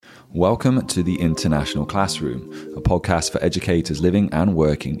Welcome to the International Classroom, a podcast for educators living and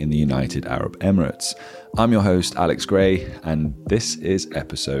working in the United Arab Emirates. I'm your host, Alex Gray, and this is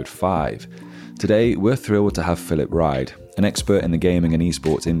episode 5. Today, we're thrilled to have Philip Wride, an expert in the gaming and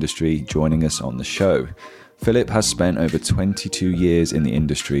esports industry, joining us on the show. Philip has spent over 22 years in the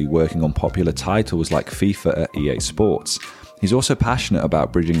industry working on popular titles like FIFA at EA Sports. He's also passionate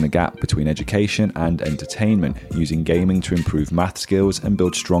about bridging the gap between education and entertainment, using gaming to improve math skills and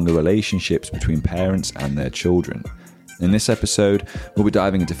build stronger relationships between parents and their children. In this episode, we'll be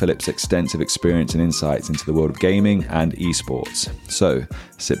diving into Philip's extensive experience and insights into the world of gaming and esports. So,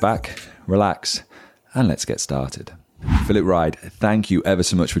 sit back, relax, and let's get started. Philip Wride, thank you ever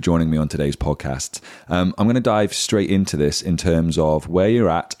so much for joining me on today's podcast. I'm going to dive straight into this in terms of where you're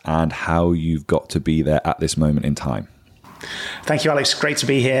at and how you've got to be there at this moment in time. Thank you, Alex. Great to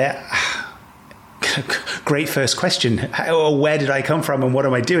be here. Great first question. Where did I come from and what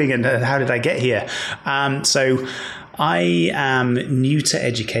am I doing and how did I get here? So I am new to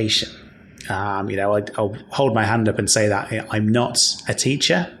education. I'll hold my hand up and say that I'm not a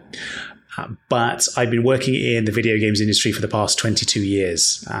teacher, but I've been working in the video games industry for the past 22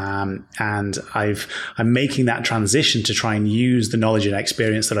 years. And I'm making that transition to try and use the knowledge and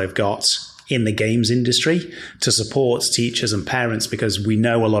experience that I've got in the games industry to support teachers and parents, because we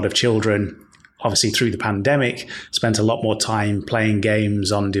know a lot of children, obviously through the pandemic, spent a lot more time playing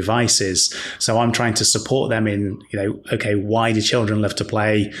games on devices. So I'm trying to support them in, okay, why do children love to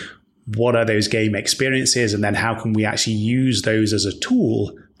play? What are those game experiences? And then how can we actually use those as a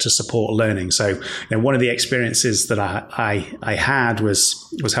tool to support learning? So, one of the experiences that I had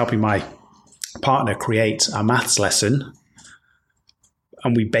was helping my partner create a maths lesson,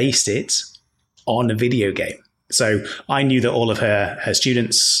 and we based it on a video game. So I knew that all of her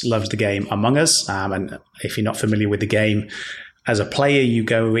students loved the game Among Us. And if you're not familiar with the game, as a player, you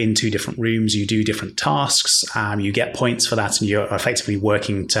go into different rooms, you do different tasks, you get points for that, and you're effectively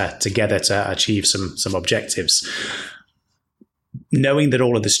working together to achieve some objectives. Knowing that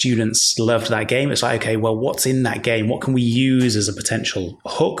all of the students loved that game, it's like, okay, well, what's in that game? What can we use as a potential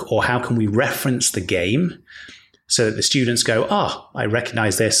hook, or how can we reference the game so that the students go, I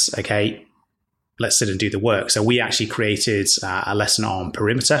recognize this. Okay, let's sit and do the work. So we actually created a lesson on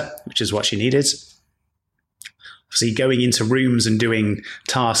perimeter, which is what she needed. So going into rooms and doing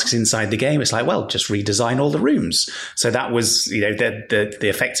tasks inside the game, it's like, well, just redesign all the rooms. So that was, the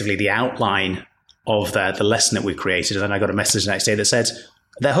effectively the outline of the lesson that we created. And then I got a message the next day that said,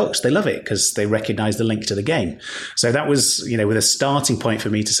 they're hooked. They love it because they recognize the link to the game. So that was, with a starting point for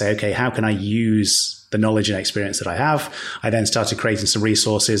me to say, okay, how can I use the knowledge and experience that I have? I then started creating some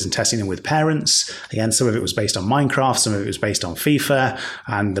resources and testing them with parents. Again, some of it was based on Minecraft, some of it was based on FIFA.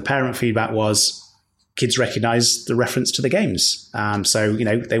 And the parent feedback was kids recognize the reference to the games. So,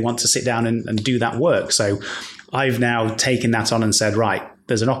 they want to sit down and do that work. So I've now taken that on and said, right,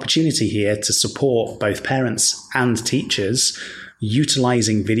 there's an opportunity here to support both parents and teachers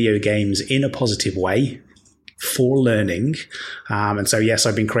utilizing video games in a positive way for learning. And so, yes,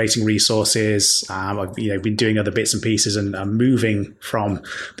 I've been creating resources. I've been doing other bits and pieces, and I'm moving from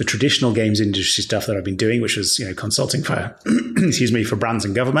the traditional games industry stuff that I've been doing, which was, consulting for, for brands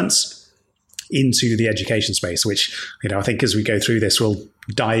and governments, into the education space, which, I think as we go through this, we'll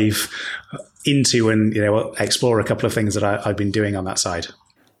dive into and, explore a couple of things that I've been doing on that side.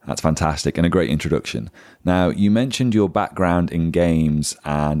 That's fantastic and a great introduction. Now, you mentioned your background in games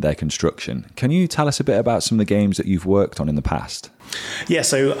and their construction. Can you tell us a bit about some of the games that you've worked on in the past? Yeah,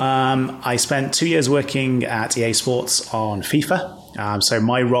 so I spent 2 years working at EA Sports on FIFA. So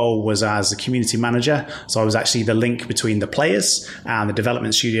my role was as a community manager. So I was actually the link between the players and the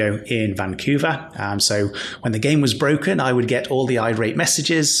development studio in Vancouver. So when the game was broken, I would get all the irate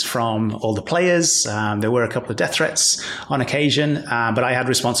messages from all the players. There were a couple of death threats on occasion, but I had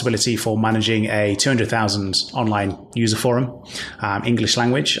responsibility for managing a 200,000 online user forum, English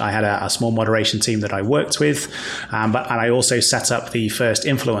language. I had a small moderation team that I worked with, and I also set up the first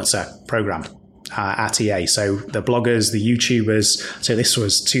influencer program at EA. So the bloggers, the YouTubers, so this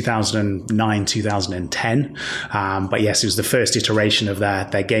was 2009, 2010. But yes, it was the first iteration of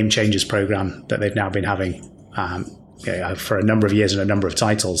their Game Changers program that they've now been having for a number of years and a number of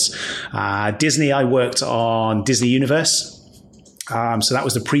titles. Disney, I worked on Disney Universe. So that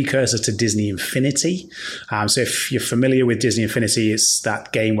was the precursor to Disney Infinity. So if you're familiar with Disney Infinity, it's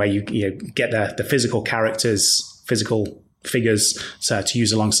that game where you get the physical characters, physical figures to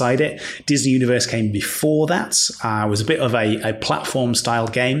use alongside it. Disney Universe came before that. It was a bit of a platform style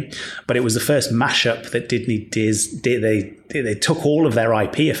game, but it was the first mashup that Disney did. They took all of their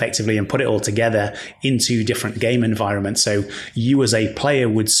IP effectively and put it all together into different game environments. So you as a player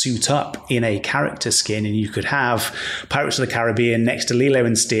would suit up in a character skin, and you could have Pirates of the Caribbean next to Lilo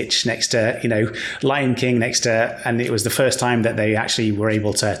and Stitch, next to, Lion King next to, and it was the first time that they actually were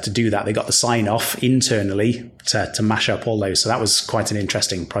able to do that. They got the sign off internally to mash up all those. So that was quite an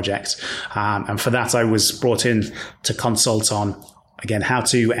interesting project. And for that, I was brought in to consult on, again, how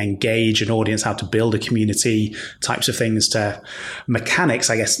to engage an audience, how to build a community, types of things, to mechanics,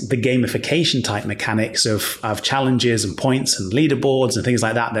 I guess, the gamification type mechanics of challenges and points and leaderboards and things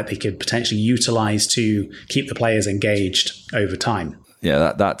like that they could potentially utilize to keep the players engaged over time.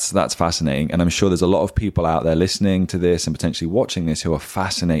 Yeah, that's fascinating. And I'm sure there's a lot of people out there listening to this and potentially watching this who are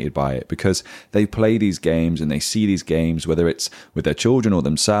fascinated by it, because they play these games and they see these games, whether it's with their children or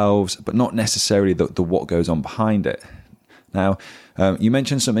themselves, but not necessarily the what goes on behind it. Now, you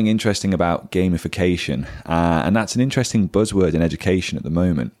mentioned something interesting about gamification, and that's an interesting buzzword in education at the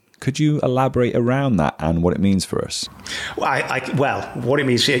moment. Could you elaborate around that and what it means for us? Well, what it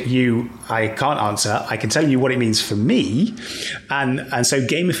means for you, I can't answer. I can tell you what it means for me. And so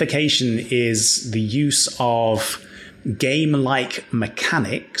gamification is the use of game-like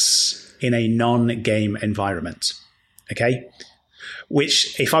mechanics in a non-game environment. Okay?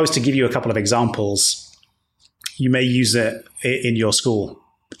 Which, if I was to give you a couple of examples, you may use it in your school.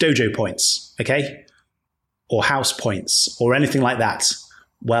 Dojo points, okay? Or house points, or anything like that.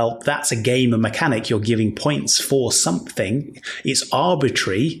 Well, that's a game, a mechanic. You're giving points for something. It's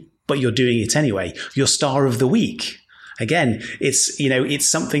arbitrary, but you're doing it anyway. Your star of the week. Again,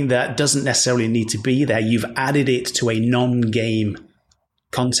 it's something that doesn't necessarily need to be there. You've added it to a non-game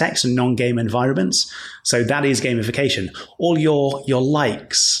context and non-game environments. So that is gamification. All your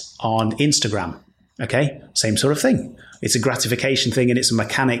likes on Instagram, okay? Same sort of thing. It's a gratification thing, and it's a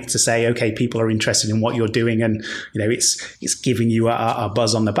mechanic to say, okay, people are interested in what you're doing, and it's giving you a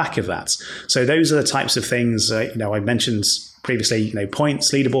buzz on the back of that. So those are the types of things I mentioned previously.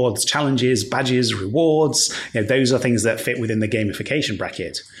 Points, leaderboards, challenges, badges, rewards. Those are things that fit within the gamification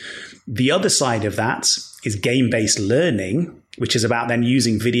bracket. The other side of that is game-based learning, which is about then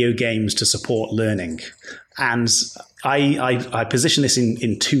using video games to support learning. And I position this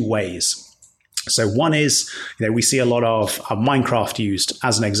in two ways. So one is, we see a lot of Minecraft used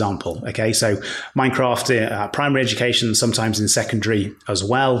as an example. Okay, so Minecraft, primary education, sometimes in secondary as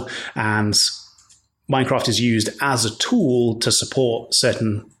well. And Minecraft is used as a tool to support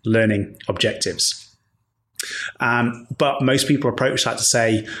certain learning objectives. But most people approach that to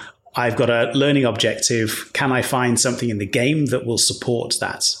say, I've got a learning objective. Can I find something in the game that will support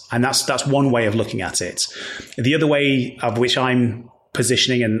that? And that's one way of looking at it. The other way, of which I'm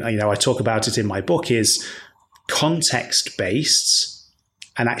positioning, and I talk about it in my book, is context-based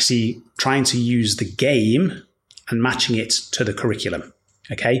and actually trying to use the game and matching it to the curriculum.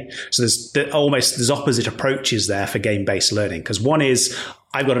 Okay, so there's opposite approaches there for game-based learning, because one is,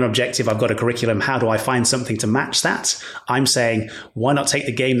 I've got an objective, I've got a curriculum, how do I find something to match that? I'm saying, why not take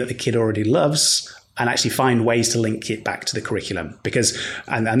the game that the kid already loves and actually find ways to link it back to the curriculum? Because,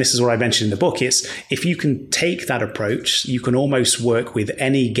 and this is what I mentioned in the book, it's if you can take that approach, you can almost work with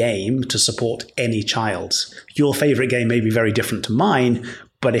any game to support any child. Your favorite game may be very different to mine,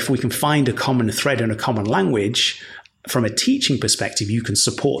 but if we can find a common thread and a common language, from a teaching perspective, you can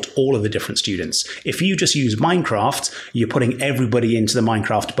support all of the different students. If you just use Minecraft, you're putting everybody into the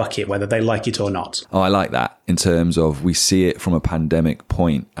Minecraft bucket, whether they like it or not. Oh, I like that, in terms of we see it from a pandemic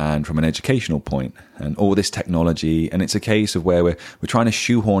point and from an educational point, and all this technology. And it's a case of where we're trying to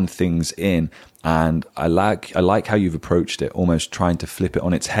shoehorn things in. And I like how you've approached it, almost trying to flip it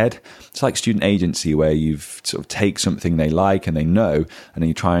on its head. It's like student agency, where you've sort of take something they like and they know, and then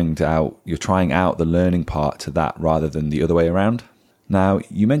you're trying out the learning part to that rather than the other way around. Now,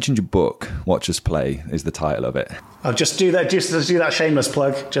 you mentioned your book, Watch Us Play is the title of it. I'll just do that shameless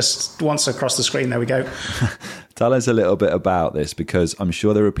plug, just once across the screen. There we go. Tell us a little bit about this, because I'm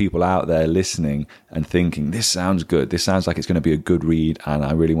sure there are people out there listening and thinking, this sounds good. This sounds like it's going to be a good read, and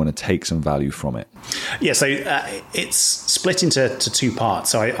I really want to take some value from it. Yeah, so it's split into two parts.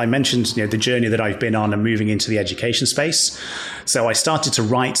 So I mentioned the journey that I've been on and moving into the education space. So I started to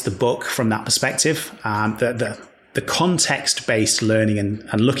write the book from that perspective, the context-based learning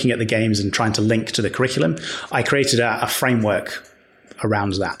and looking at the games and trying to link to the curriculum. I created a framework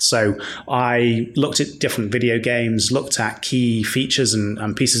around that. So I looked at different video games, looked at key features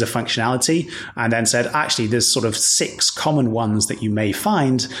and pieces of functionality, and then said, actually, there's sort of 6 common ones that you may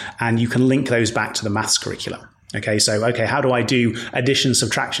find, and you can link those back to the maths curriculum. Okay, so, how do I do addition,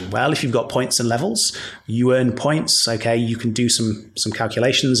 subtraction? Well, if you've got points and levels, you earn points. Okay, you can do some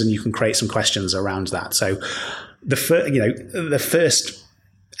calculations and you can create some questions around that. So the first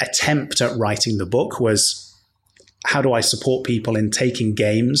attempt at writing the book was, how do I support people in taking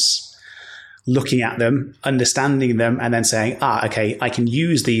games, looking at them, understanding them, and then saying, okay, I can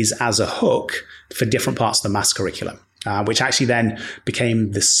use these as a hook for different parts of the maths curriculum, which actually then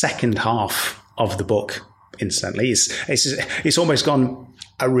became the second half of the book. Instantly, it's almost gone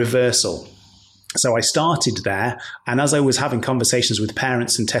a reversal. So I started there, and as I was having conversations with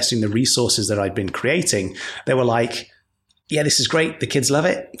parents and testing the resources that I'd been creating, they were like, yeah, this is great, the kids love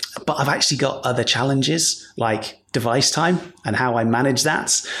it, but I've actually got other challenges like device time and how I manage that.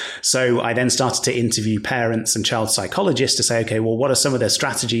 So I then started to interview parents and child psychologists to say, okay, well, what are some of the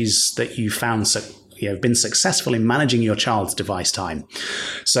strategies that you found been successful in managing your child's device time?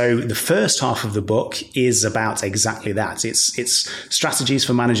 So the first half of the book is about exactly that. It's strategies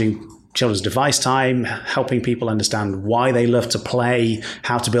for managing children's device time, helping people understand why they love to play,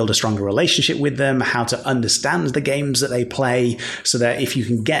 how to build a stronger relationship with them, how to understand the games that they play, so that if you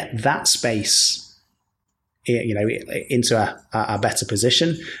can get that space into a better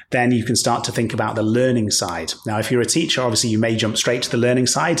position, then you can start to think about the learning side. Now, if you're a teacher, obviously you may jump straight to the learning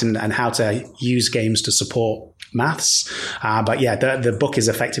side and how to use games to support maths. But yeah, the book is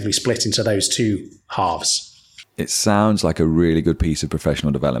effectively split into those two halves. It sounds like a really good piece of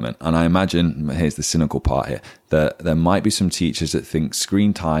professional development. And I imagine, here's the cynical part here, that there might be some teachers that think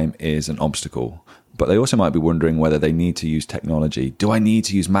screen time is an obstacle, but they also might be wondering whether they need to use technology. Do I need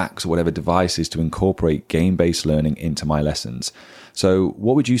to use Macs or whatever devices to incorporate game-based learning into my lessons? So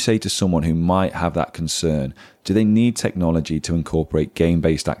what would you say to someone who might have that concern? Do they need technology to incorporate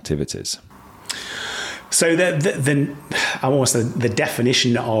game-based activities? So the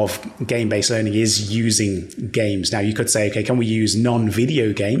definition of game-based learning is using games. Now, you could say, okay, can we use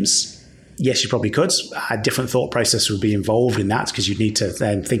non-video games? Yes, you probably could. A different thought process would be involved in that, because you'd need to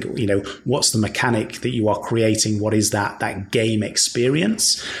then think, what's the mechanic that you are creating? What is that game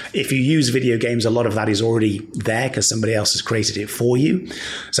experience? If you use video games, a lot of that is already there because somebody else has created it for you.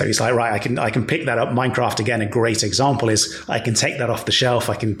 So it's like, right, I can pick that up. Minecraft, again, a great example is I can take that off the shelf.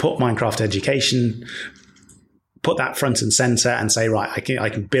 I can put Minecraft Education, put that front and center and say, right, I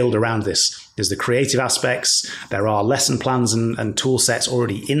can build around this. There's the creative aspects. There are lesson plans and tool sets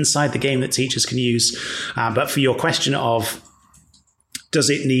already inside the game that teachers can use. But for your question of, does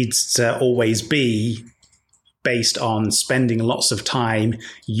it need to always be based on spending lots of time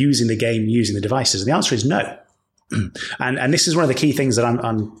using the game, using the devices? And the answer is no. And this is one of the key things that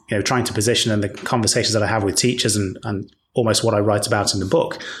I'm trying to position in the conversations that I have with teachers and almost what I write about in the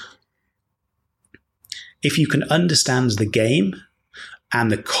book. If you can understand the game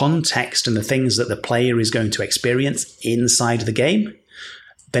and the context and the things that the player is going to experience inside the game,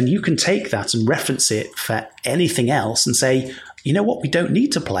 then you can take that and reference it for anything else and say, you know what, we don't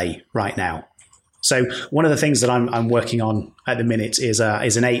need to play right now. So one of the things that I'm working on at the minute is an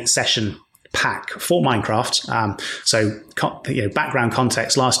 8-session pack for Minecraft. Background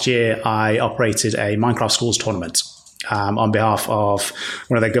context, last year I operated a Minecraft schools tournament on behalf of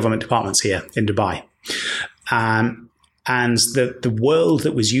one of their government departments here in Dubai. And the world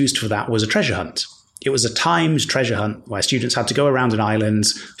that was used for that was a treasure hunt. It was a timed treasure hunt where students had to go around an island,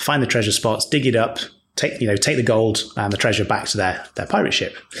 find the treasure spots, dig it up, take the gold and the treasure back to their pirate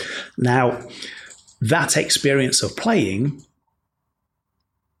ship. Now, that experience of playing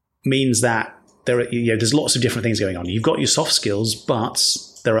means that there's lots of different things going on. You've got your soft skills, but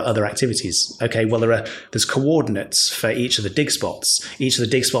there are other activities. Okay, well, there's coordinates for each of the dig spots. Each of the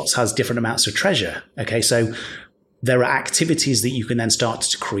dig spots has different amounts of treasure. Okay, so there are activities that you can then start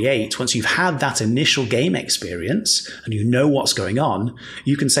to create. Once you've had that initial game experience and you know what's going on,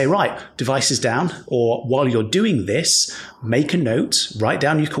 you can say, right, devices down, or while you're doing this, make a note, write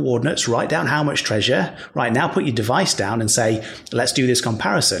down your coordinates, write down how much treasure. Right, now put your device down and say, let's do this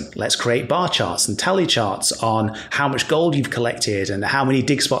comparison. Let's create bar charts and tally charts on how much gold you've collected and how many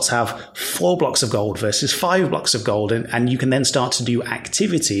dig spots have 4 blocks of gold versus 5 blocks of gold. And you can then start to do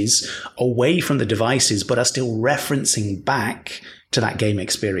activities away from the devices, but are still referencing back to that game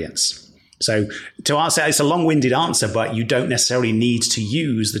experience. So to answer, it's a long-winded answer, but you don't necessarily need to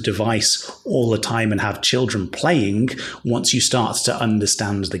use the device all the time and have children playing once you start to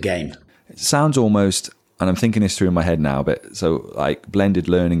understand the game. It sounds almost and I'm thinking this through in my head now, but so like blended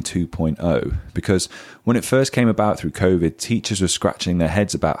learning 2.0, because when it first came about through COVID, teachers were scratching their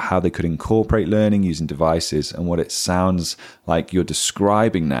heads about how they could incorporate learning using devices. And what it sounds like you're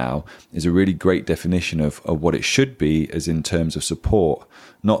describing now is a really great definition of what it should be, as in terms of support,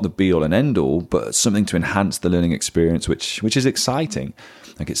 not the be all and end all, but something to enhance the learning experience, which is exciting.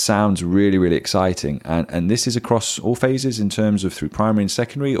 Like, it sounds really, really exciting. And this is across all phases in terms of through primary and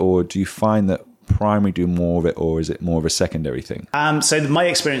secondary, or do you find that primary do more of it, or is it more of a secondary thing? So my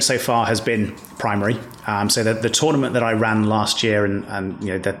experience so far has been primary. So the tournament that I ran last year, and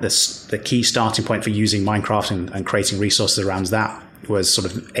you know, the key starting point for using Minecraft and creating resources around that was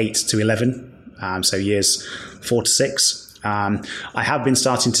sort of 8 to 11. So years 4 to 6. I have been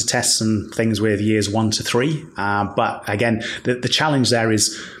starting to test some things with years 1 to 3. But again, the challenge there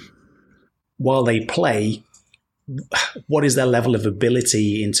is, while they play, what is their level of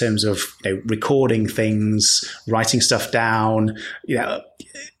ability in terms of, you know, recording things, writing stuff down? You know,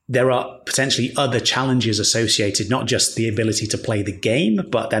 there are potentially other challenges associated, not just the ability to play the game,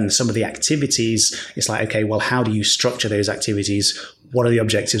 but then some of the activities. It's like, okay, well, how do you structure those activities? What are the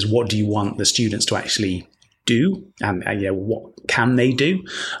objectives? What do you want the students to actually do? And you know, what can they do?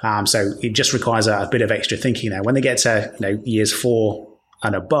 So it just requires a bit of extra thinking there. When they get to, you know, years 4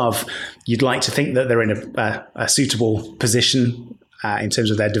 and above, you'd like to think that they're in a suitable position in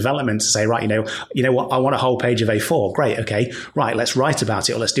terms of their development to say, right, you know what, I want a whole page of A4. Great, okay, right, let's write about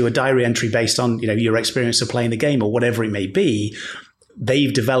it, or let's do a diary entry based on, you know, your experience of playing the game, or whatever it may be.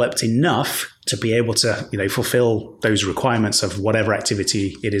 They've developed enough to be able to, you know, fulfill those requirements of whatever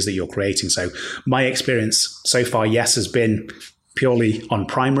activity it is that you're creating. So my experience so far, yes, has been purely on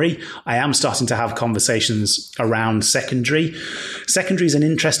primary. I am starting to have conversations around secondary. Secondary is an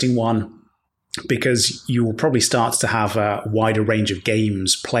interesting one because you will probably start to have a wider range of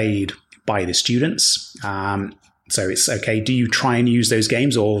games played by the students. So it's okay, do you try and use those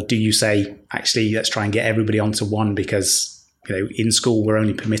games, or do you say, actually, let's try and get everybody onto one, because, you know, in school we're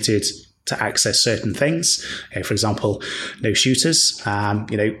only permitted to access certain things. For example, no shooters,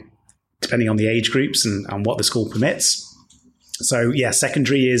 you know, depending on the age groups and what the school permits. So yeah,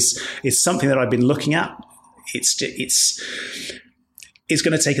 secondary is something that I've been looking at. It's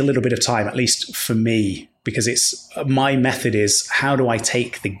going to take a little bit of time, at least for me, because my method is, how do I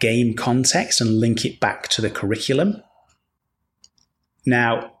take the game context and link it back to the curriculum?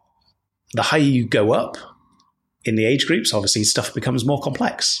 Now, the higher you go up in the age groups, obviously stuff becomes more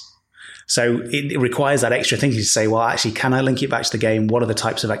complex. So it requires that extra thinking to say, well, actually, can I link it back to the game? What are the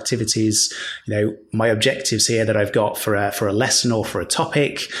types of activities? You know, my objectives here that I've got for a lesson or for a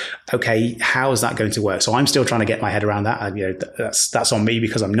topic. Okay, how is that going to work? So I'm still trying to get my head around that. You know, that's on me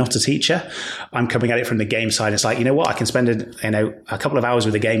because I'm not a teacher. I'm coming at it from the game side. It's like, you know what? I can spend a couple of hours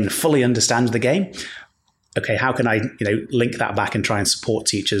with the game and fully understand the game. Okay, how can I, you know, link that back and try and support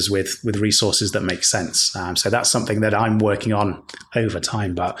teachers with resources that make sense? So that's something that I'm working on over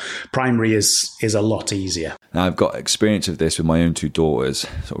time, but primary is a lot easier. Now, I've got experience of this with my own 2 daughters,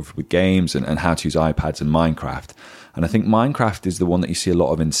 sort of with games and how to use iPads and Minecraft. And I think Minecraft is the one that you see a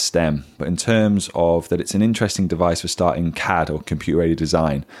lot of in STEM, but in terms of that, it's an interesting device for starting CAD or computer-aided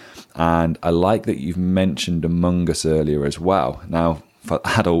design. And I like that you've mentioned Among Us earlier as well. Now, for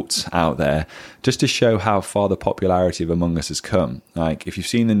adults out there, just to show how far the popularity of Among Us has come. Like, if you've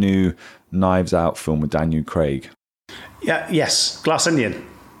seen the new Knives Out film with Daniel Craig. Yeah, yes, Glass Onion.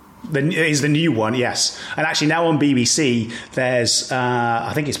 Is the new one, yes. And actually now on BBC, there's,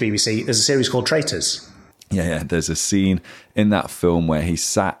 I think it's BBC, there's a series called Traitors. Yeah, there's a scene in that film where he's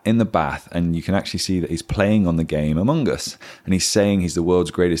sat in the bath and you can actually see that he's playing on the game Among Us. And he's saying he's the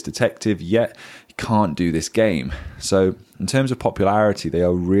world's greatest detective, yet he can't do this game. So in terms of popularity, they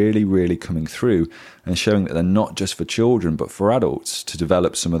are really, really coming through and showing that they're not just for children, but for adults to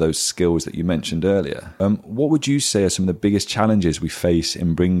develop some of those skills that you mentioned earlier. What would you say are some of the biggest challenges we face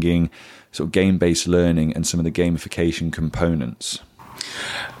in bringing sort of game-based learning and some of the gamification components?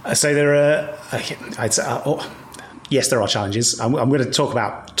 So there are, yes, there are challenges. I'm going to talk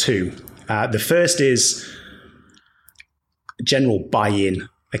about 2. The first is general buy-in.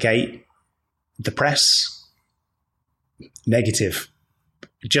 Okay, the press, negative,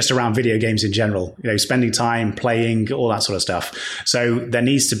 just around video games in general. You know, spending time playing, all that sort of stuff. So there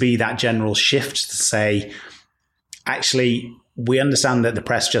needs to be that general shift to say, actually, we understand that the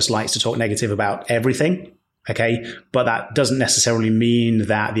press just likes to talk negative about everything. Okay, but that doesn't necessarily mean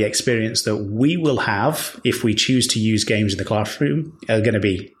that the experience that we will have if we choose to use games in the classroom are going to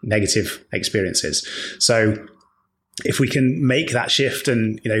be negative experiences. So if we can make that shift,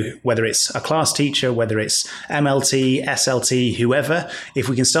 and whether it's a class teacher, whether it's MLT, SLT, whoever, if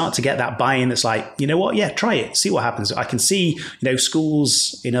we can start to get that buy-in, that's like, what, yeah, try it, see what happens. I can see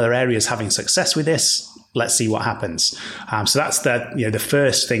schools in other areas having success with this. Let's see what happens. So that's the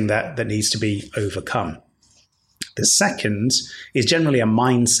first thing that needs to be overcome. The second is generally a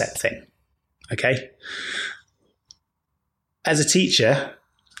mindset thing. Okay, as a teacher,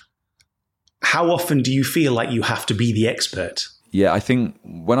 how often do you feel like you have to be the expert? Yeah, I think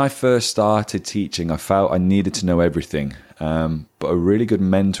when I first started teaching, I felt I needed to know everything. But a really good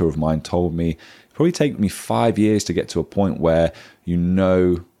mentor of mine told me, it'd probably take me 5 years to get to a point where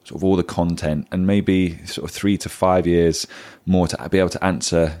sort of all the content, and maybe sort of 3 to 5 years more to be able to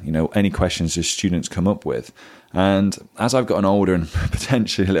answer, any questions the students come up with. And as I've gotten older and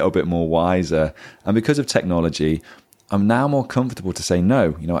potentially a little bit more wiser, and because of technology, I'm now more comfortable to say,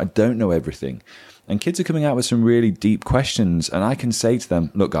 no, I don't know everything. And kids are coming out with some really deep questions, and I can say to them,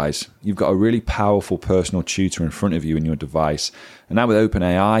 look, guys, you've got a really powerful personal tutor in front of you in your device. And now with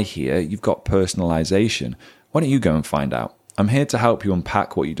OpenAI here, you've got personalization. Why don't you go and find out? I'm here to help you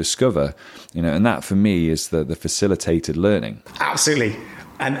unpack what you discover, and that for me is the facilitated learning. Absolutely.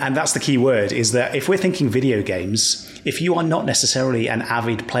 And that's the key word, is that if we're thinking video games, if you are not necessarily an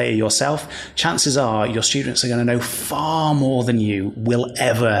avid player yourself, chances are your students are going to know far more than you will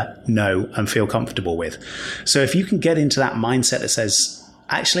ever know and feel comfortable with. So if you can get into that mindset that says,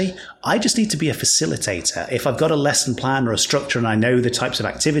 actually, I just need to be a facilitator. If I've got a lesson plan or a structure and I know the types of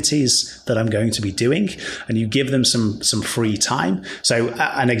activities that I'm going to be doing, and you give them some free time. So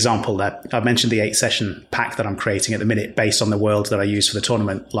an example that I've mentioned, the 8-session pack that I'm creating at the minute based on the world that I used for the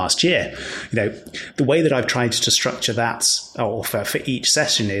tournament last year. The way that I've tried to structure that, or for each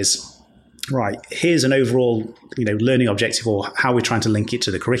session, is, right, here's an overall learning objective, or how we're trying to link it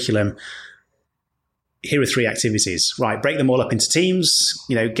to the curriculum. Here are 3 activities, right? Break them all up into teams,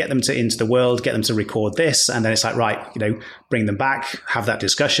 get them into the world, get them to record this. And then it's like, right, bring them back, have that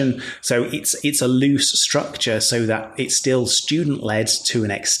discussion. So it's a loose structure so that it's still student led to an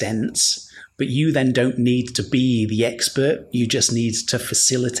extent, but you then don't need to be the expert. You just need to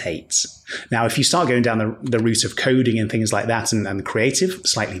facilitate. Now, if you start going down the route of coding and things like that, and creative,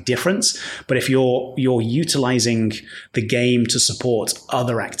 slightly different. But if you're utilizing the game to support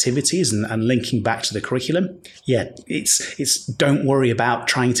other activities and linking back to the curriculum, yeah, it's don't worry about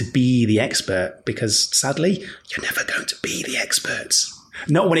trying to be the expert, because sadly, you're never going to be the experts.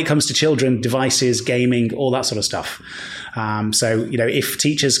 Not when it comes to children, devices, gaming, all that sort of stuff. So, if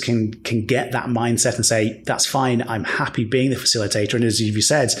teachers can get that mindset and say, that's fine, I'm happy being the facilitator. And as you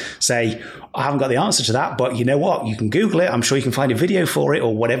said, say, I haven't got the answer to that, but you know what? You can Google it. I'm sure you can find a video for it,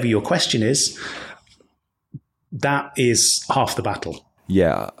 or whatever your question is. That is half the battle.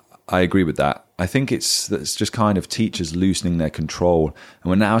 Yeah, I agree with that. I think it's just kind of teachers loosening their control.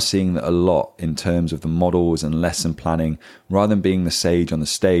 And we're now seeing that a lot in terms of the models and lesson planning. Rather than being the sage on the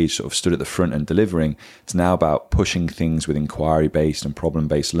stage, sort of stood at the front and delivering, it's now about pushing things with inquiry-based and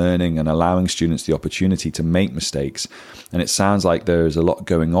problem-based learning and allowing students the opportunity to make mistakes. And it sounds like there's a lot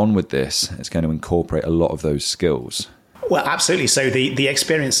going on with this. It's going to incorporate a lot of those skills. Well, absolutely. So the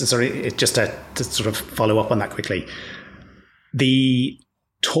experience, sorry, just to sort of follow up on that quickly, the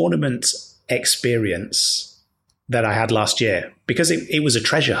tournament experience that I had last year, because it was a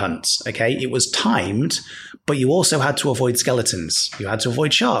treasure hunt, okay? It was timed, but you also had to avoid skeletons. You had to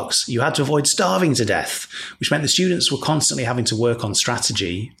avoid sharks. You had to avoid starving to death, which meant the students were constantly having to work on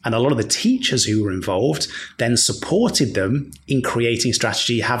strategy. And a lot of the teachers who were involved then supported them in creating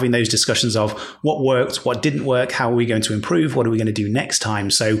strategy, having those discussions of what worked, what didn't work, how are we going to improve, what are we going to do next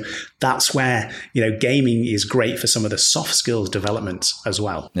time? So that's where, gaming is great for some of the soft skills development as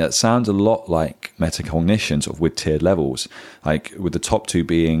well. Yeah, it sounds a lot like metacognition, sort of with tiered levels. Like with the top 2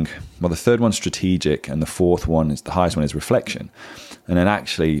 being, well, the third one's strategic and the fourth one is the highest one is reflection. And then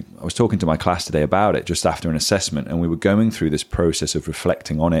actually, I was talking to my class today about it just after an assessment, and we were going through this process of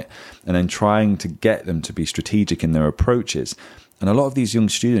reflecting on it and then trying to get them to be strategic in their approaches. And a lot of these young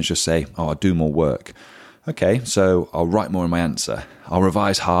students just say, oh, I'll do more work. Okay, so I'll write more in my answer. I'll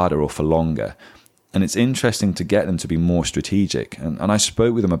revise harder or for longer. And it's interesting to get them to be more strategic. And I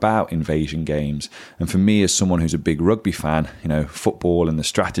spoke with them about invasion games. And for me, as someone who's a big rugby fan, football and the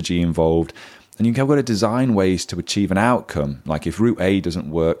strategy involved, and you've got to design ways to achieve an outcome. Like if route A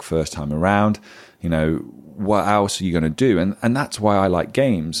doesn't work first time around, what else are you going to do? And that's why I like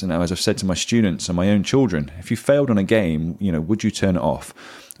games. And as I've said to my students and my own children, if you failed on a game, would you turn it off?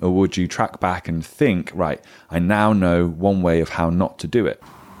 Or would you track back and think, right, I now know one way of how not to do it?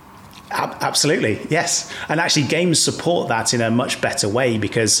 Absolutely, yes. And actually games support that in a much better way,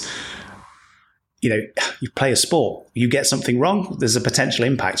 because you play a sport, you get something wrong, there's a potential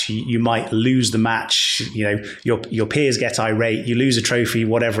impact. You might lose the match, your peers get irate, you lose a trophy,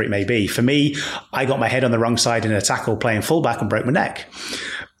 whatever it may be. For me, I got my head on the wrong side in a tackle playing fullback and broke my neck.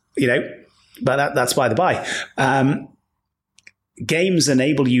 But that's by the by. Games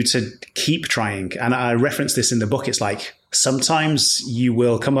enable you to keep trying. And I reference this in the book. It's like, sometimes you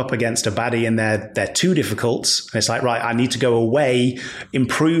will come up against a baddie and they're too difficult. And it's like, right, I need to go away,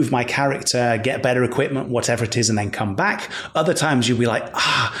 improve my character, get better equipment, whatever it is, and then come back. Other times you'll be like,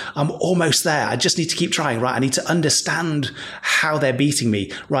 I'm almost there. I just need to keep trying, right? I need to understand how they're beating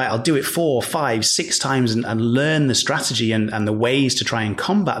me. Right, I'll do it 4, 5, 6 times and learn the strategy and the ways to try and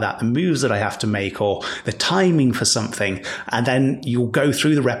combat that, the moves that I have to make or the timing for something. And then you'll go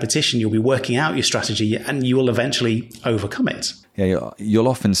through the repetition, you'll be working out your strategy, and you will eventually overcome it. Yeah, you'll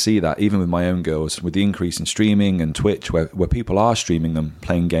often see that even with my own girls, with the increase in streaming and Twitch, where people are streaming them,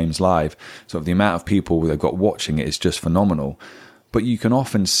 playing games live. So the amount of people they've got watching it is just phenomenal. But you can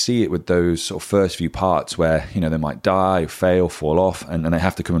often see it with those sort of first few parts where, they might die, fail, fall off, and they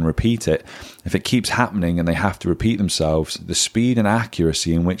have to come and repeat it. If it keeps happening and they have to repeat themselves, the speed and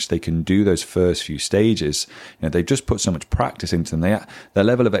accuracy in which they can do those first few stages, they just put so much practice into them. Their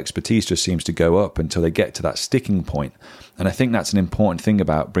level of expertise just seems to go up until they get to that sticking point. And I think that's an important thing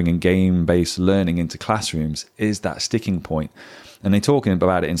about bringing game-based learning into classrooms, is that sticking point. And they're talking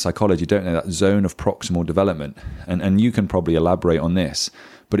about it in psychology, don't they? That zone of proximal development. And you can probably elaborate on this,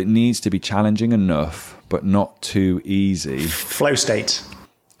 but it needs to be challenging enough, but not too easy. Flow state.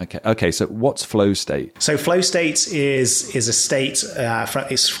 Okay. So what's flow state? So flow state is a state.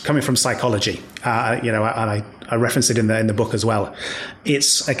 It's coming from psychology. And I reference it in the book as well.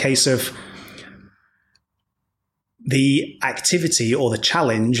 It's a case of the activity or the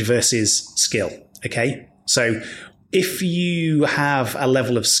challenge versus skill. Okay. So if you have a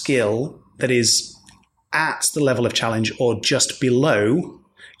level of skill that is at the level of challenge or just below,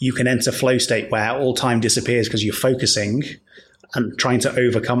 you can enter flow state where all time disappears because you're focusing and trying to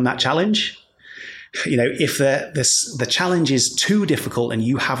overcome that challenge. If the challenge is too difficult and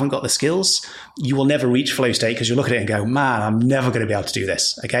you haven't got the skills, you will never reach flow state because you look at it and go, man, I'm never going to be able to do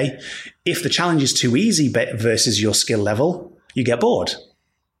this. Okay. If the challenge is too easy versus your skill level, you get bored.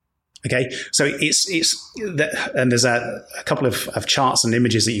 Okay, so and there's a couple of charts and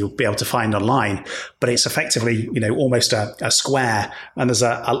images that you'll be able to find online, but it's effectively, almost a square, and there's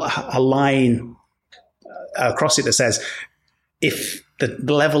a line across it that says, if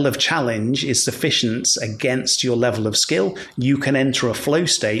the level of challenge is sufficient against your level of skill, you can enter a flow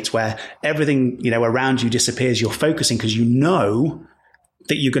state where everything, around you disappears. You're focusing because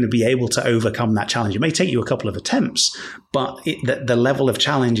that you're going to be able to overcome that challenge. It may take you a couple of attempts, but the level of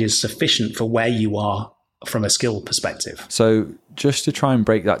challenge is sufficient for where you are from a skill perspective. So just to try and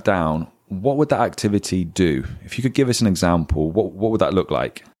break that down, what would that activity do? If you could give us an example, what would that look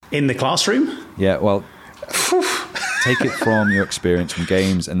like? In the classroom? Yeah, well, take it from your experience from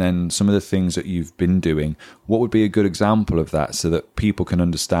games and then some of the things that you've been doing. What would be a good example of that so that people can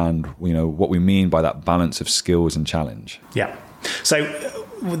understand, what we mean by that balance of skills and challenge? Yeah. So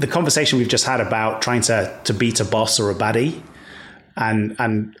the conversation we've just had about trying to beat a boss or a baddie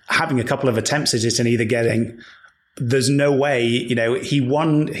and having a couple of attempts at it and either getting, there's no way, he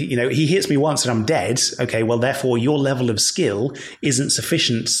won, he hits me once and I'm dead. Okay, well, therefore your level of skill isn't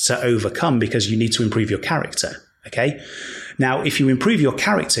sufficient to overcome because you need to improve your character. Okay. Now, if you improve your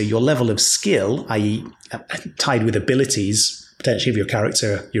character, your level of skill, i.e. tied with abilities, potentially of your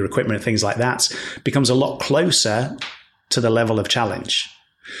character, your equipment, things like that, becomes a lot closer to the level of challenge.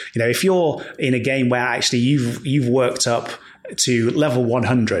 If you're in a game where actually you've worked up to level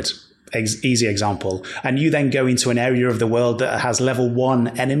 100, easy example, and you then go into an area of the world that has level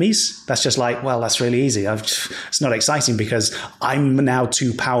 1 enemies, that's just like, well, that's really easy. It's not exciting because I'm now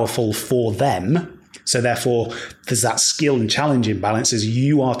too powerful for them. So therefore, there's that skill and challenge imbalance as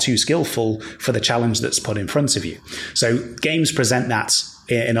you are too skillful for the challenge that's put in front of you. So games present that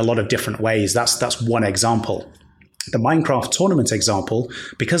in a lot of different ways. That's one example. The Minecraft tournament example,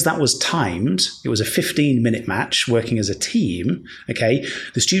 because that was timed, it was a 15-minute match working as a team, okay?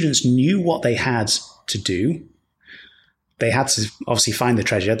 The students knew what they had to do. They had to obviously find the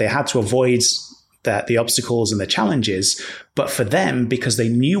treasure. They had to avoid the obstacles and the challenges. But for them, because they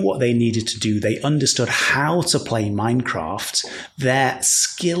knew what they needed to do, they understood how to play Minecraft, their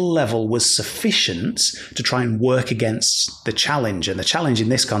skill level was sufficient to try and work against the challenge. And the challenge in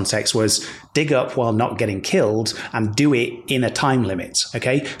this context was dig up while not getting killed and do it in a time limit.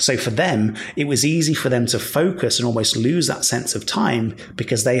 Okay. So for them, it was easy for them to focus and almost lose that sense of time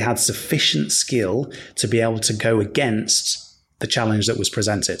because they had sufficient skill to be able to go against the challenge that was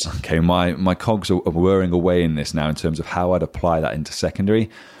presented. Okay, my cogs are whirring away in this now in terms of how I'd apply that into secondary.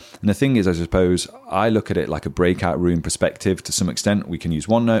 And the thing is, I suppose, I look at it like a breakout room perspective to some extent. We can use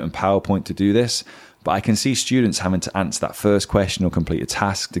OneNote and PowerPoint to do this, but I can see students having to answer that first question or complete a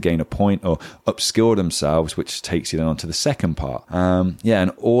task to gain a point or upskill themselves, which takes you then on to the second part. And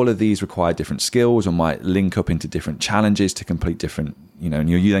all of these require different skills or might link up into different challenges to complete different, and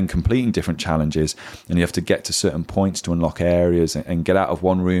you're then completing different challenges, and you have to get to certain points to unlock areas and get out of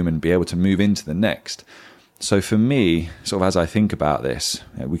one room and be able to move into the next. So for me, sort of as I think about this,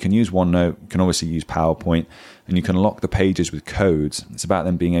 we can use OneNote, you can obviously use PowerPoint, and you can lock the pages with codes. It's about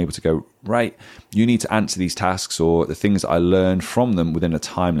them being able to go, right, you need to answer these tasks or the things that I learned from them within a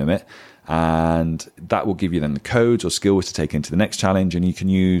time limit. And that will give you then the codes or skills to take into the next challenge. And you can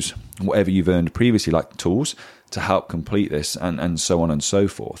use whatever you've earned previously, like tools, to help complete this and so on and so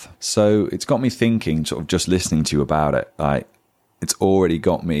forth. So it's got me thinking, sort of just listening to you about it, like, it's already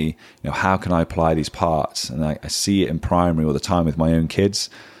got me, how can I apply these parts? And I see it in primary all the time with my own kids,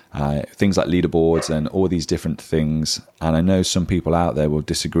 things like leaderboards and all these different things. And I know some people out there will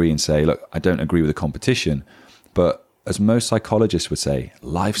disagree and say, look, I don't agree with the competition. But as most psychologists would say,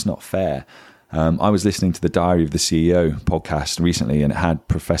 life's not fair. I was listening to the Diary of the CEO podcast recently, and it had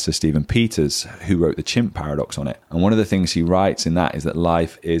Professor Stephen Peters, who wrote the Chimp Paradox on it. And one of the things he writes in that is that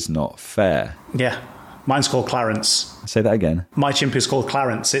life is not fair. Yeah. Mine's called Clarence. Say that again. My chimp is called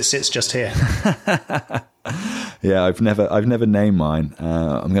Clarence. It sits just here. Yeah, I've never named mine.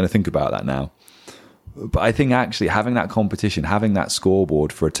 I'm going to think about that now. But I think actually having that competition, having that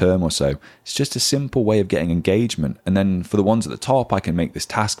scoreboard for a term or so, it's just a simple way of getting engagement. And then for the ones at the top, I can make this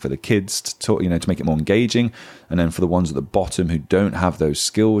task for the kids to talk, to make it more engaging. And then for the ones at the bottom who don't have those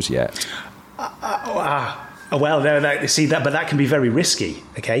skills yet. Well, no, see that, but that can be very risky.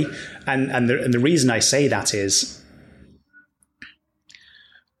 Okay, and the reason I say that is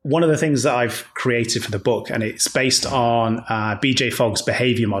one of the things that I've created for the book, and it's based on B.J. Fogg's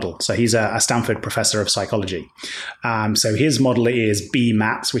behavior model. So he's a Stanford professor of psychology. So his model is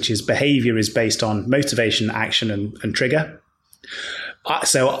BMATS, which is behavior is based on motivation, action, and trigger.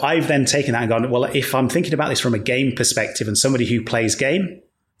 So I've then taken that and gone, well, if I'm thinking about this from a game perspective and somebody who plays game,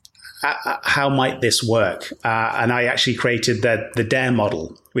 how might this work? And I actually created the DARE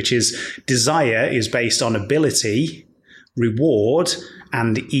model, which is desire is based on ability, reward,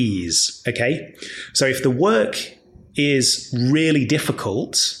 and ease. Okay. So if the work is really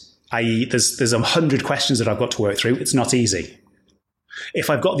difficult, i.e. there's 100 questions that I've got to work through, it's not easy. If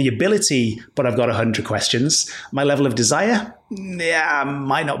I've got the ability, but I've got 100 questions, my level of desire,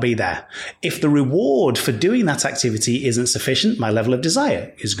 might not be there. If the reward for doing that activity isn't sufficient, my level of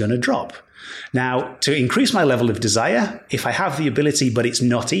desire is going to drop. Now, to increase my level of desire, if I have the ability, but it's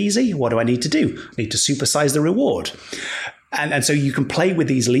not easy, what do I need to do? I need to supersize the reward. And so you can play with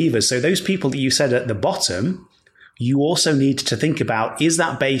these levers. So those people that you said at the bottom, you also need to think about, is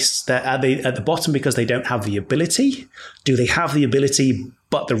that based, are they at the bottom because they don't have the ability? Do they have the ability,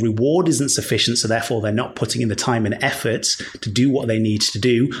 but the reward isn't sufficient, so therefore they're not putting in the time and effort to do what they need to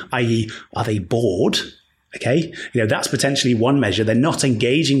do, i.e. are they bored? Okay, that's potentially one measure. They're not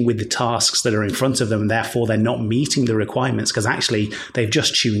engaging with the tasks that are in front of them, and therefore they're not meeting the requirements because actually they've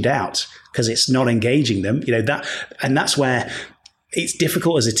just tuned out because it's not engaging them. And that's where it's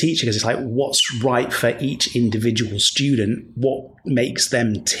difficult as a teacher because it's like, what's right for each individual student? What makes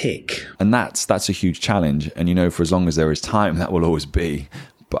them tick? And that's a huge challenge. And, for as long as there is time, that will always be.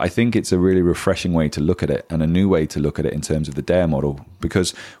 But I think it's a really refreshing way to look at it and a new way to look at it in terms of the DARE model,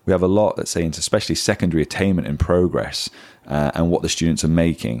 because we have a lot, let's say, into especially secondary attainment and progress and what the students are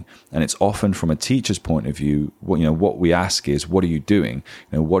making. And it's often from a teacher's point of view, what we ask is, what are you doing?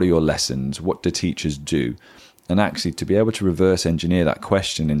 What are your lessons? What do teachers do? And actually, to be able to reverse engineer that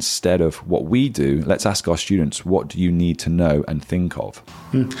question instead of what we do, let's ask our students, what do you need to know and think of?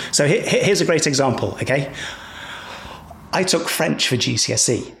 So here's a great example, okay? I took French for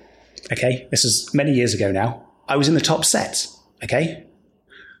GCSE, okay? This is many years ago now. I was in the top set, okay?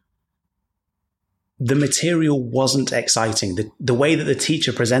 The material wasn't exciting. The way that the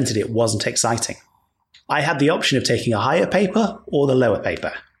teacher presented it wasn't exciting. I had the option of taking a higher paper or the lower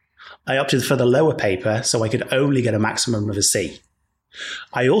paper. I opted for the lower paper so I could only get a maximum of a C.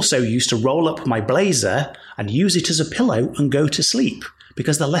 I also used to roll up my blazer and use it as a pillow and go to sleep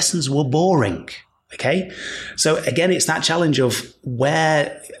because the lessons were boring. Okay. So again, it's that challenge of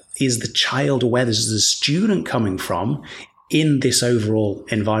where is the child or where is the student coming from in this overall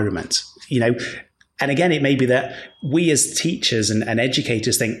environment, and again, it may be that we as teachers and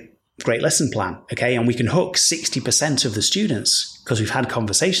educators think, great lesson plan. Okay. And we can hook 60% of the students because we've had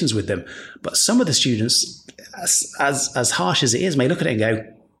conversations with them. But some of the students, as harsh as it is, may look at it and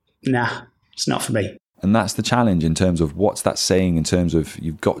go, nah, it's not for me. And that's the challenge in terms of what's that saying in terms of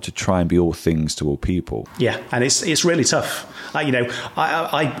you've got to try and be all things to all people. Yeah, and it's really tough.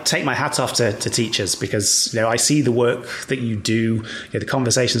 I take my hat off to teachers because I see the work that you do, the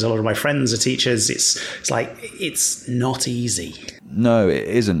conversations. A lot of my friends are teachers. It's like it's not easy. No, it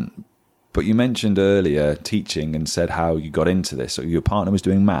isn't. But you mentioned earlier teaching and said how you got into this. So your partner was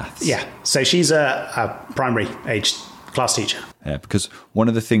doing maths. Yeah, so she's a primary age class teacher. Yeah, because one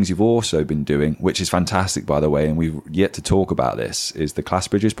of the things you've also been doing, which is fantastic, by the way, and we've yet to talk about this, is the Class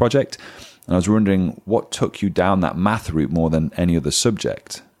Bridges project. And I was wondering what took you down that math route more than any other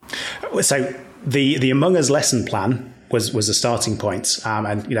subject? So the Among Us lesson plan was a starting point.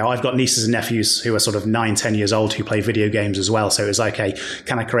 And, I've got nieces and nephews who are sort of 9-10 years old who play video games as well. So it was like, okay,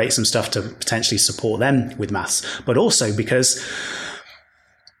 can I create some stuff to potentially support them with maths? But also because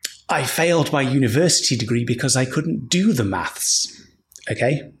I failed my university degree because I couldn't do the maths.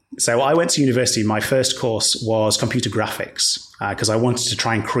 Okay. So I went to university. My first course was computer graphics because I wanted to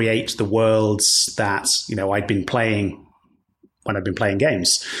try and create the worlds that, I'd been playing when I've been playing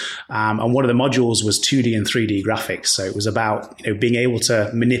games. And one of the modules was 2D and 3D graphics. So it was about, being able to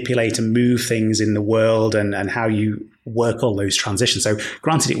manipulate and move things in the world and how you work all those transitions. So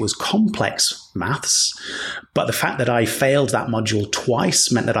granted, it was complex maths, but the fact that I failed that module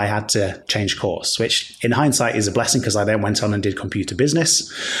twice meant that I had to change course, which in hindsight is a blessing because I then went on and did computer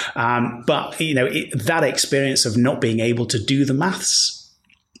business. But, that experience of not being able to do the maths,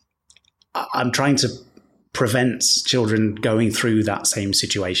 I'm trying to prevent children going through that same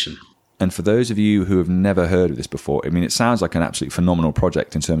situation. And for those of you who have never heard of this before, it sounds like an absolutely phenomenal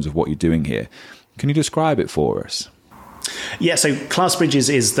project in terms of what you're doing here. Can you describe it for us? Yeah, so Class Bridges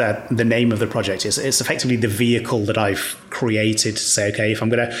is the name of the project. It's effectively the vehicle that I've created to say, okay, if I'm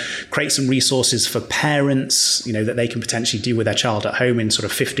going to create some resources for parents, that they can potentially do with their child at home in sort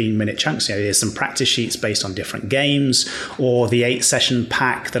of 15-minute chunks. There's some practice sheets based on different games, or the 8-session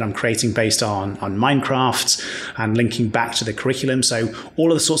pack that I'm creating based on Minecraft and linking back to the curriculum. So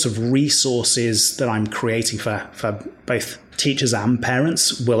all of the sorts of resources that I'm creating for both teachers and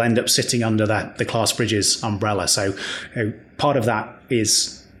parents will end up sitting under the Class Bridges umbrella. So part of that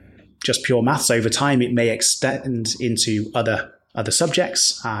is just pure maths. Over time, it may extend into other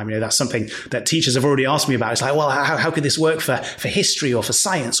subjects. That's something that teachers have already asked me about. It's like, well, how could this work for history or for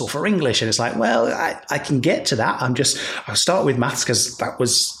science or for English? And it's like, well, I can get to that. I'll start with maths because that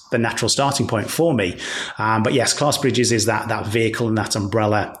was the natural starting point for me. But yes, Class Bridges is that vehicle and that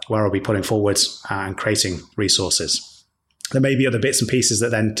umbrella where I'll be putting forward and creating resources. There may be other bits and pieces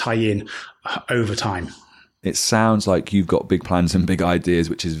that then tie in over time. It sounds like you've got big plans and big ideas,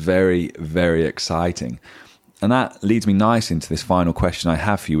 which is very, very exciting. And that leads me nicely into this final question I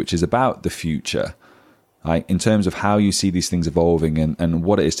have for you, which is about the future, in terms of how you see these things evolving and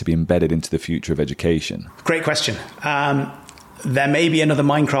what it is to be embedded into the future of education. Great question. There may be another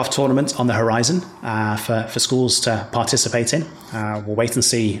Minecraft tournament on the horizon for schools to participate in. We'll wait and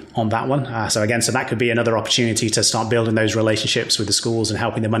see on that one. So that could be another opportunity to start building those relationships with the schools and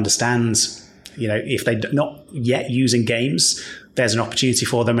helping them understand, if they're not yet using games, there's an opportunity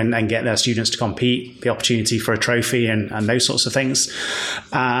for them and get their students to compete, the opportunity for a trophy and those sorts of things.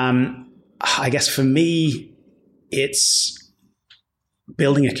 I guess for me, it's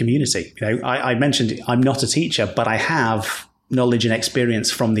building a community. I mentioned I'm not a teacher, but I have knowledge and experience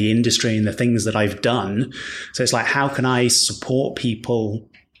from the industry and the things that I've done. So it's like, how can I support people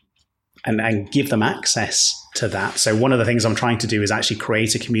and give them access to that? So one of the things I'm trying to do is actually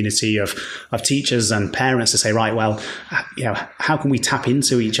create a community of teachers and parents to say, right, well, how can we tap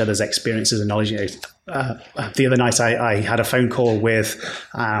into each other's experiences and knowledge? The other night I had a phone call with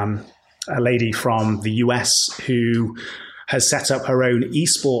a lady from the US who has set up her own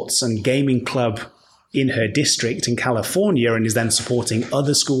esports and gaming club in her district in California and is then supporting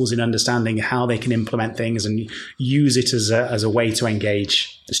other schools in understanding how they can implement things and use it as a way to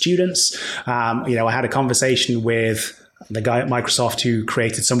engage the students. I had a conversation with the guy at Microsoft who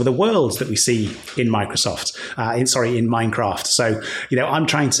created some of the worlds that we see in Microsoft, in Minecraft. So, I'm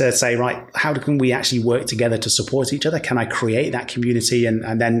trying to say, right, how can we actually work together to support each other? Can I create that community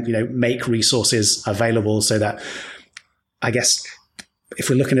and then, make resources available so that, I guess, if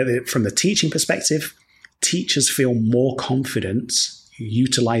we're looking at it from the teaching perspective, teachers feel more confident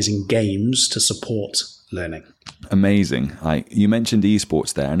utilizing games to support learning. Amazing. You mentioned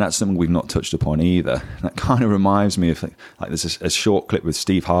esports there, and that's something we've not touched upon either. That kind of reminds me of there's a short clip with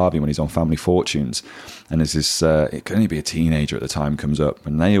Steve Harvey when he's on Family Fortunes, and there's this, it can only be a teenager at the time, comes up,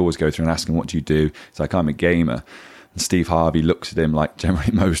 and they always go through and ask him, what do you do? It's like, I'm a gamer. And Steve Harvey looks at him like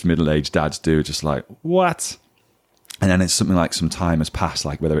generally most middle-aged dads do, just like, what? And then it's something like some time has passed,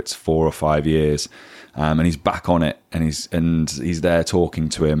 like whether it's 4 or 5 years, and he's back on it, and he's there talking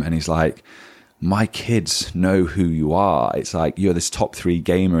to him, and he's like, my kids know who you are. It's like, you're this top 3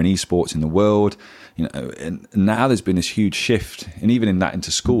 gamer in esports in the world. And now there's been this huge shift, and even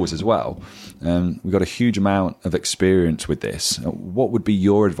into schools as well. We've got a huge amount of experience with this. What would be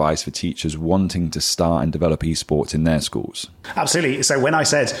your advice for teachers wanting to start and develop esports in their schools? Absolutely. So when I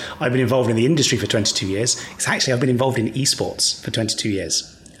said I've been involved in the industry for 22 years, it's actually I've been involved in esports for 22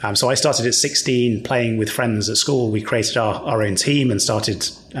 years. So I started at 16 playing with friends at school. We created our own team and started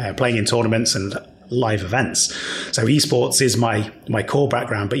playing in tournaments and live events. So esports is my core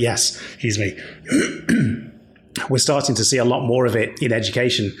background, but yes, excuse me, we're starting to see a lot more of it in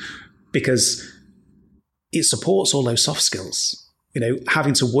education because it supports all those soft skills.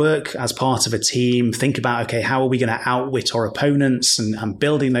 Having to work as part of a team, think about, okay, how are we going to outwit our opponents and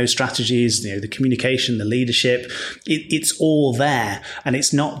building those strategies, the communication, the leadership, it's all there. And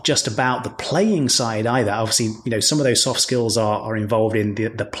it's not just about the playing side either. Obviously, some of those soft skills are involved in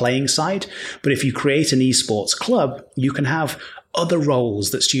the playing side. But if you create an esports club, you can have other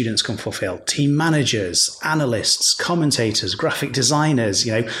roles that students can fulfill: team managers, analysts, commentators, graphic designers,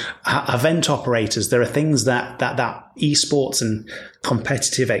 event operators. There are things that esports and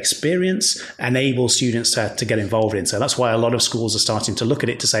competitive experience enable students to get involved in. So that's why a lot of schools are starting to look at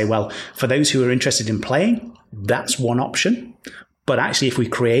it to say, well, for those who are interested in playing, that's one option. But actually, if we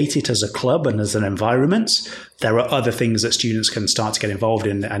create it as a club and as an environment, there are other things that students can start to get involved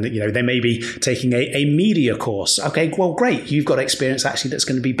in. And, they may be taking a media course. Okay, well, great. You've got experience actually that's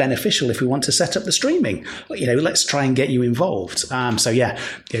going to be beneficial if we want to set up the streaming. Let's try and get you involved.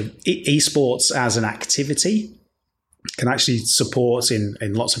 Esports as an activity can actually support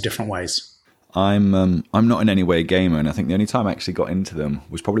in lots of different ways. I'm not in any way a gamer, and I think the only time I actually got into them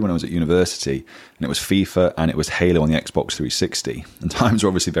was probably when I was at university, and it was FIFA and it was Halo on the Xbox 360. And times are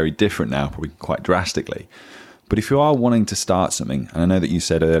obviously very different now, probably quite drastically. But if you are wanting to start something, and I know that you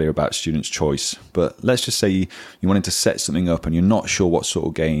said earlier about students' choice, but let's just say you wanted to set something up and you're not sure what sort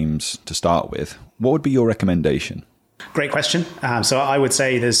of games to start with, what would be your recommendation? Great question. So I would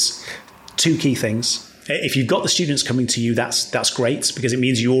say there's 2 key things. If you've got the students coming to you, that's great, because it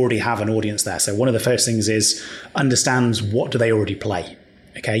means you already have an audience there. So one of the first things is understand what do they already play.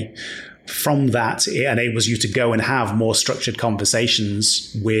 Okay. From that, it enables you to go and have more structured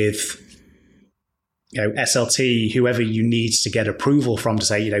conversations with SLT, whoever you need to get approval from, to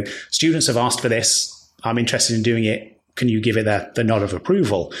say, students have asked for this. I'm interested in doing it. Can you give it the nod of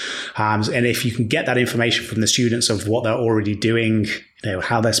approval? And if you can get that information from the students of what they're already doing,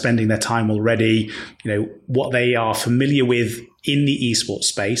 how they're spending their time already, what they are familiar with in the esports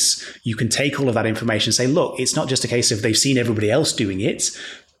space, you can take all of that information and say, look, it's not just a case of they've seen everybody else doing it.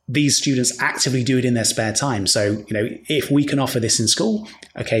 These students actively do it in their spare time. So, if we can offer this in school,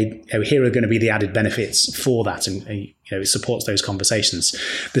 okay, here are going to be the added benefits for that. And, it supports those conversations.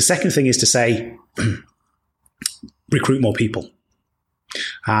 The second thing is to say, recruit more people.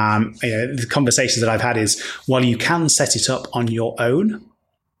 The conversations that I've had is, while you can set it up on your own,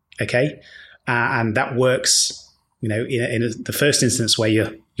 okay, and that works, in the first instance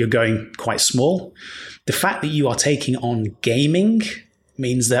where you're going quite small, the fact that you are taking on gaming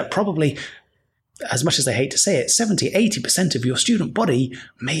means that probably, as much as I hate to say it, 70-80% of your student body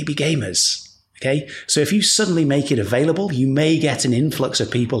may be gamers. Okay, so if you suddenly make it available, you may get an influx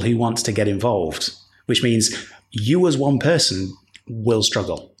of people who want to get involved, which means you as one person will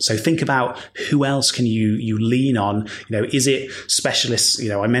struggle. So think about who else can you lean on. Is it specialists?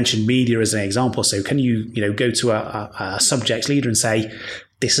 I mentioned media as an example. So can you go to a subject leader and say,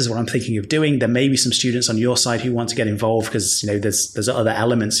 this is what I'm thinking of doing. There may be some students on your side who want to get involved because, there's other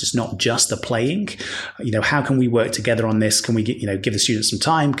elements. It's not just the playing. How can we work together on this? Can we give the students some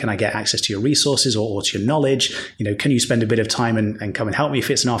time? Can I get access to your resources or to your knowledge? Can you spend a bit of time and come and help me if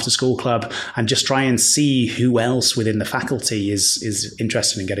it's an after school club, and just try and see who else within the faculty is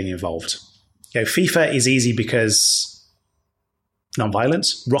interested in getting involved. FIFA is easy because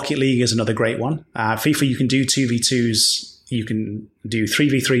non-violence. Rocket League is another great one. FIFA, you can do 2v2s. You can do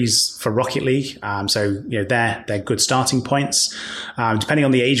 3v3s for Rocket League. They're good starting points. Depending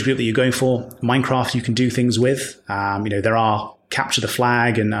on the age group that you're going for, Minecraft you can do things with. There are capture the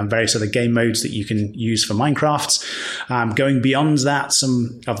flag and various other game modes that you can use for Minecraft. Going beyond that,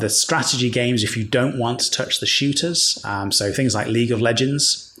 some of the strategy games, if you don't want to touch the shooters. So things like League of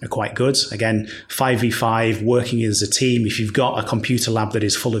Legends are quite good. Again, 5v5, working as a team. If you've got a computer lab that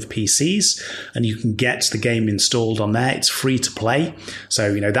is full of PCs and you can get the game installed on there, it's free to play.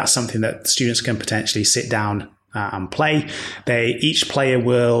 So, that's something that students can potentially sit down and play. Each player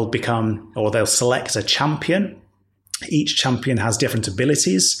will become, or they'll select a champion. Each champion has different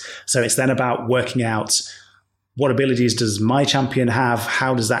abilities. So it's then about working out what abilities does my champion have?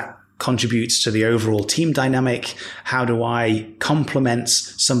 How does that contribute to the overall team dynamic? How do I complement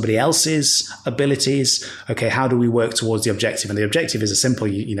somebody else's abilities? Okay, how do we work towards the objective? And the objective is a simple,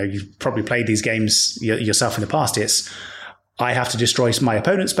 you've probably played these games yourself in the past. It's, I have to destroy my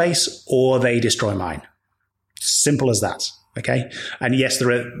opponent's base or they destroy mine. Simple as that. Okay. And yes,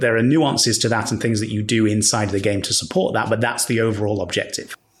 there are nuances to that and things that you do inside the game to support that, but that's the overall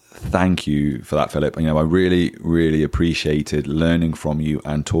objective. Thank you for that, Philip. I really, really appreciated learning from you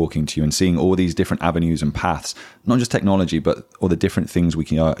and talking to you and seeing all these different avenues and paths, not just technology, but all the different things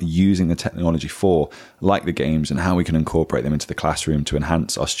we are using the technology for, like the games, and how we can incorporate them into the classroom to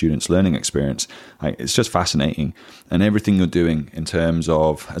enhance our students' learning experience. It's just fascinating. And everything you're doing in terms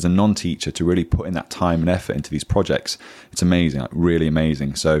of, as a non-teacher, to really put in that time and effort into these projects, it's amazing, really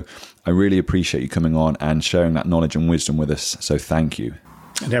amazing. So I really appreciate you coming on and sharing that knowledge and wisdom with us. So thank you.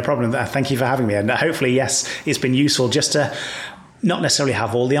 No problem. Thank you for having me. And hopefully, yes, it's been useful just to not necessarily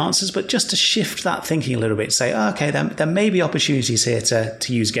have all the answers, but just to shift that thinking a little bit. Say, okay, there may be opportunities here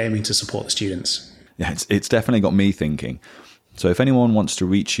to use gaming to support the students. Yeah, it's definitely got me thinking. So if anyone wants to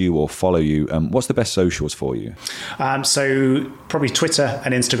reach you or follow you, what's the best socials for you? So probably Twitter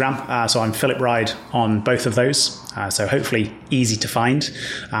and Instagram. So I'm Philip Wride on both of those. So hopefully easy to find.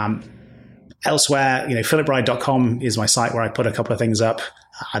 Elsewhere, philipwride.com is my site where I put a couple of things up.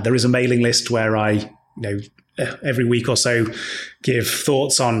 There is a mailing list where I, every week or so give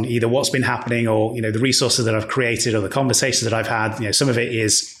thoughts on either what's been happening or, the resources that I've created or the conversations that I've had. Some of it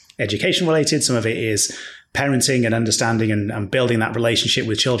is education related. Some of it is parenting and understanding and building that relationship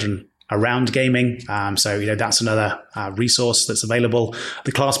with children around gaming. So that's another resource that's available.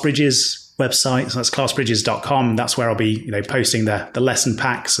 The Class Bridges website, so that's classbridges.com. That's where I'll be, posting the lesson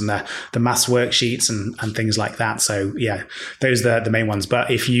packs and the maths worksheets and things like that. So yeah, those are the main ones. But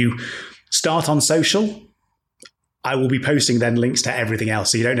if you start on social, I will be posting then links to everything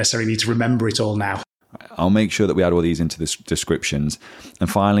else. So you don't necessarily need to remember it all now. I'll make sure that we add all these into the descriptions. And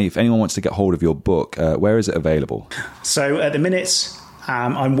finally, if anyone wants to get hold of your book, where is it available? So at the minute,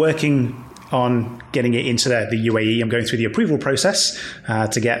 I'm working on getting it into the UAE. I'm going through the approval process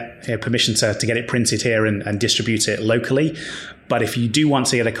to get permission to get it printed here and distribute it locally. But if you do want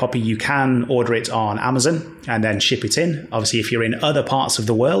to get a copy, you can order it on Amazon and then ship it in. Obviously, if you're in other parts of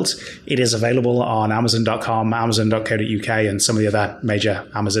the world, it is available on Amazon.com, Amazon.co.uk, and some of the other major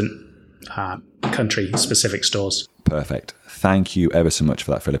Amazon country-specific stores. Perfect. Thank you ever so much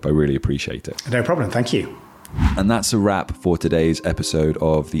for that, Philip. I really appreciate it. No problem. Thank you. And that's a wrap for today's episode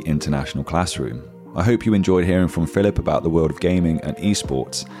of The International Classroom. I hope you enjoyed hearing from Philip about the world of gaming and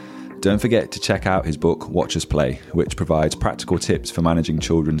esports. Don't forget to check out his book, Watch Us Play, which provides practical tips for managing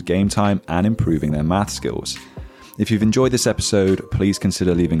children's game time and improving their math skills. If you've enjoyed this episode, please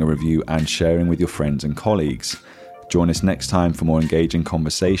consider leaving a review and sharing with your friends and colleagues. Join us next time for more engaging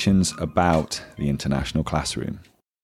conversations about the International Classroom.